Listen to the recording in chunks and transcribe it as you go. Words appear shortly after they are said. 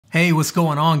Hey, what's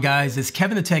going on, guys? It's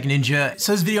Kevin the Tech Ninja.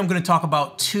 So this video I'm going to talk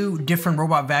about two different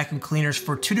robot vacuum cleaners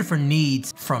for two different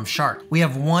needs from Shark. We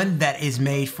have one that is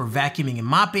made for vacuuming and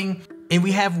mopping, and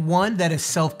we have one that is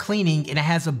self-cleaning and it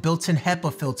has a built-in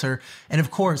HEPA filter. And of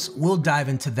course, we'll dive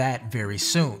into that very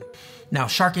soon. Now,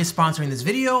 Shark is sponsoring this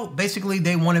video. Basically,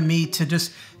 they wanted me to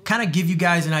just kind of give you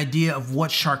guys an idea of what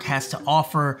Shark has to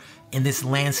offer in this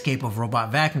landscape of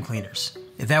robot vacuum cleaners.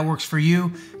 If that works for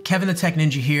you, Kevin the Tech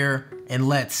Ninja here, and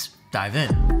let's dive in.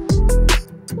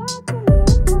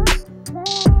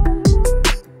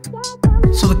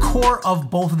 So the core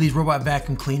of both of these robot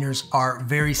vacuum cleaners are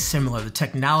very similar. The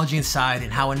technology inside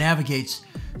and how it navigates,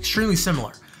 extremely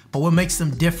similar. But what makes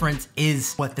them different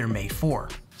is what they're made for.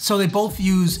 So they both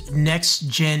use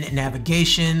next-gen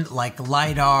navigation like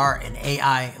LiDAR and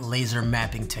AI laser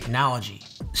mapping technology.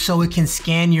 So it can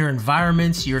scan your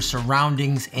environments, your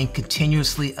surroundings, and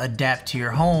continuously adapt to your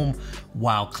home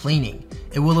while cleaning.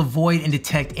 It will avoid and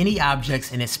detect any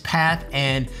objects in its path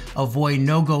and avoid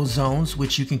no-go zones,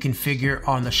 which you can configure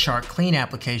on the Shark Clean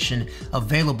application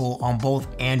available on both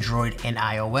Android and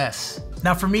iOS.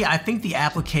 Now for me, I think the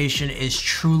application is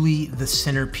truly the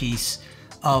centerpiece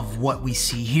of what we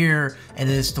see here, and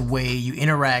it is the way you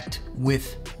interact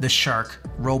with the Shark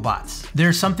robots.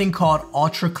 There's something called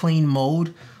Ultra Clean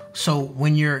mode. So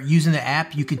when you're using the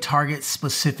app, you can target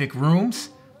specific rooms,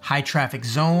 high traffic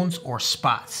zones, or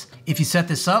spots. If you set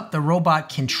this up, the robot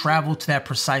can travel to that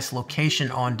precise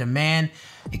location on demand,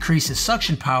 increases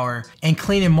suction power, and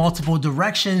clean in multiple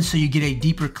directions so you get a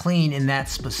deeper clean in that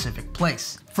specific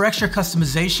place. For extra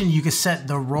customization, you can set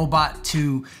the robot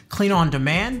to clean on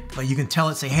demand, but you can tell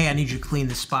it, say, hey, I need you to clean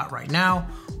this spot right now,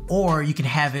 or you can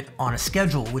have it on a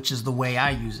schedule, which is the way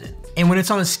I use it. And when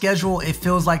it's on a schedule, it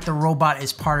feels like the robot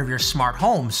is part of your smart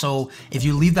home. So if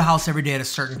you leave the house every day at a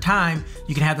certain time,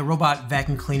 you can have the robot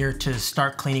vacuum cleaner to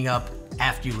start cleaning up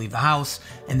after you leave the house,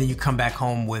 and then you come back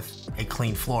home with a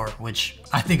clean floor, which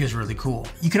I think is really cool.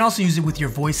 You can also use it with your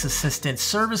voice assistant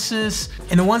services,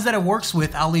 and the ones that it works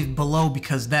with, I'll leave below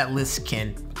because that list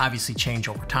can obviously change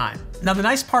over time. Now, the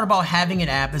nice part about having an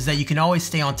app is that you can always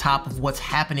stay on top of what's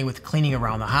happening with cleaning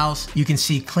around the house. You can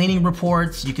see cleaning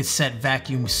reports, you can set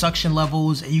vacuum suction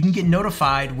levels, and you can get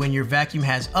notified when your vacuum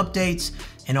has updates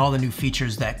and all the new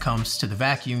features that comes to the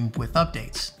vacuum with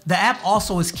updates. The app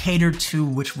also is catered to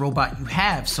which robot you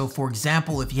have. So for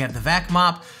example, if you have the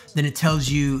VACMOP, then it tells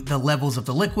you the levels of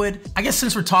the liquid. I guess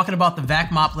since we're talking about the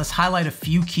VACMOP, let's highlight a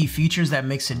few key features that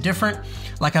makes it different.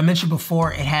 Like I mentioned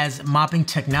before, it has mopping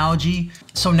technology.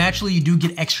 So naturally you do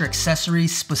get extra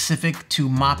accessories specific to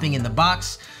mopping in the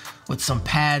box with some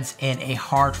pads and a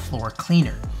hard floor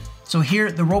cleaner. So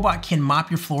here, the robot can mop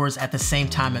your floors at the same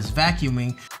time as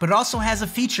vacuuming, but it also has a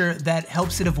feature that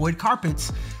helps it avoid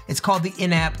carpets. It's called the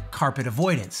in-app carpet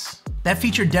avoidance. That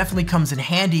feature definitely comes in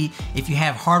handy if you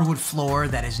have hardwood floor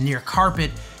that is near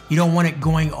carpet. You don't want it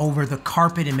going over the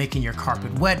carpet and making your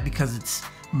carpet wet because it's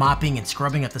mopping and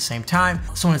scrubbing at the same time.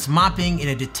 So when it's mopping and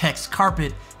it detects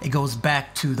carpet, it goes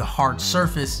back to the hard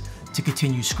surface to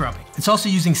continue scrubbing. It's also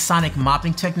using sonic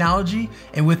mopping technology,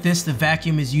 and with this, the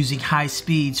vacuum is using high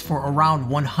speeds for around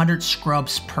 100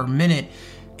 scrubs per minute,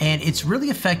 and it's really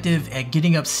effective at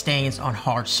getting up stains on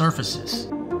hard surfaces.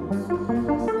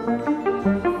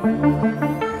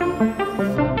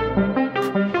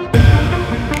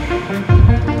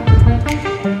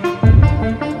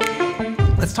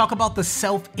 Let's talk about the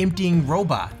self-emptying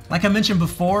robot. Like I mentioned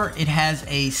before, it has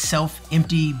a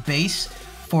self-empty base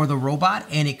for the robot,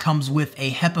 and it comes with a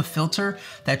HEPA filter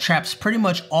that traps pretty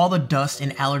much all the dust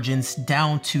and allergens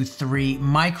down to 3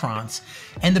 microns.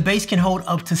 And the base can hold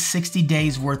up to 60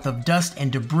 days worth of dust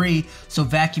and debris, so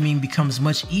vacuuming becomes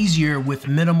much easier with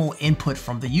minimal input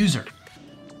from the user.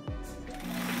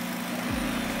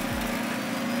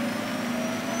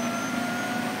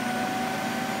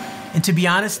 And to be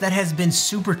honest, that has been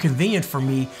super convenient for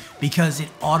me because it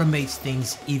automates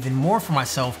things even more for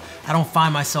myself. I don't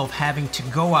find myself having to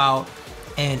go out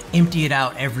and empty it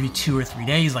out every 2 or 3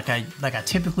 days like I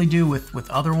typically do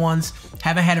with other ones.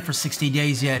 Haven't had it for 60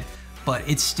 days yet, but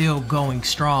it's still going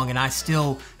strong, and I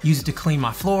still use it to clean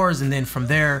my floors, and then from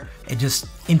there, it just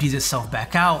empties itself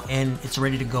back out and it's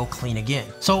ready to go clean again.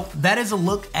 So that is a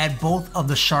look at both of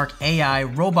the Shark AI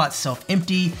Robot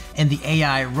Self-Empty and the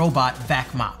AI Robot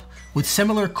VACMOP. With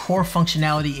similar core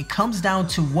functionality, it comes down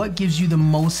to what gives you the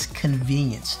most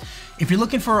convenience. If you're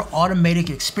looking for an automatic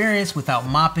experience without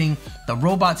mopping, the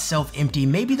Robot Self-Empty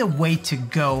may be the way to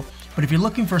go. But if you're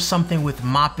looking for something with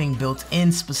mopping built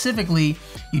in specifically,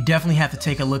 you definitely have to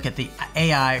take a look at the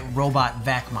AI Robot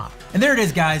VACMOP. And there it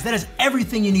is, guys. That is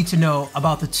everything you need to know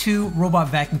about the two robot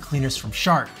vacuum cleaners from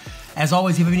Shark. As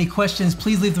always, if you have any questions,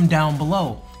 please leave them down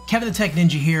below. Kevin the Tech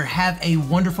Ninja here. Have a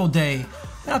wonderful day,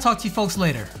 and I'll talk to you folks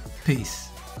later. Peace.